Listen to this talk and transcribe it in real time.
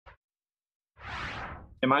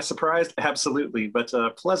Am I surprised? Absolutely, but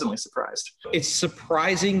pleasantly surprised. It's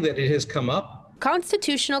surprising that it has come up.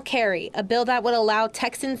 Constitutional carry, a bill that would allow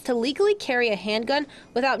Texans to legally carry a handgun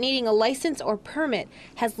without needing a license or permit,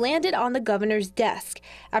 has landed on the governor's desk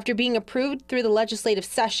after being approved through the legislative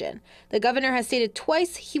session. The governor has stated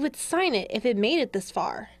twice he would sign it if it made it this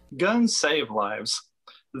far. Guns save lives.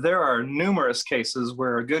 There are numerous cases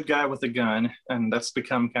where a good guy with a gun, and that's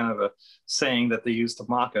become kind of a saying that they use to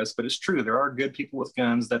mock us, but it's true. There are good people with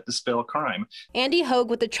guns that dispel crime. Andy Hogue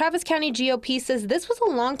with the Travis County GOP says this was a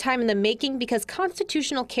long time in the making because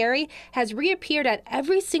constitutional carry has reappeared at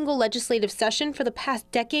every single legislative session for the past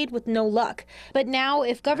decade with no luck. But now,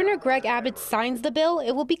 if Governor Greg Abbott signs the bill,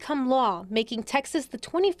 it will become law, making Texas the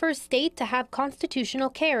 21st state to have constitutional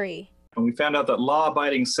carry. And we found out that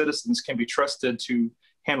law-abiding citizens can be trusted to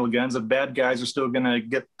handle guns, and bad guys are still going to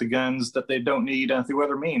get the guns that they don't need through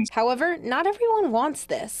other means. However, not everyone wants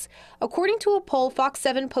this. According to a poll Fox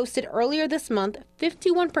 7 posted earlier this month,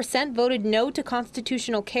 51% voted no to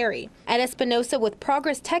constitutional carry. Ed Espinosa with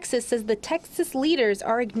Progress Texas says the Texas leaders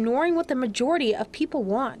are ignoring what the majority of people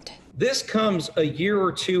want. This comes a year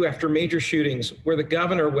or two after major shootings where the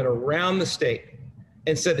governor went around the state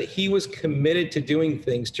and said that he was committed to doing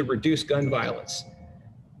things to reduce gun violence.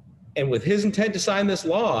 And with his intent to sign this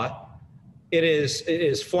law, it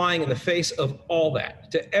is flying in the face of all that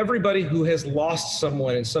to everybody who has lost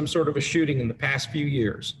someone in some sort of a shooting in the past few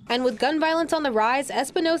years. And with gun violence on the rise,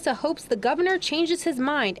 Espinosa hopes the governor changes his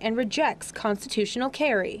mind and rejects constitutional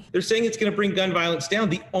carry. They're saying it's going to bring gun violence down.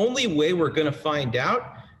 The only way we're going to find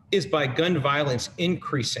out is by gun violence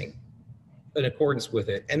increasing in accordance with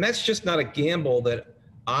it. And that's just not a gamble that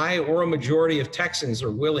I or a majority of Texans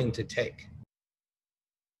are willing to take.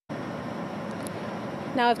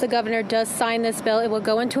 Now, if the governor does sign this bill, it will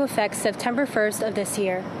go into effect September 1st of this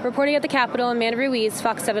year. Reporting at the Capitol, Amanda Ruiz,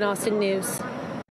 Fox 7 Austin News.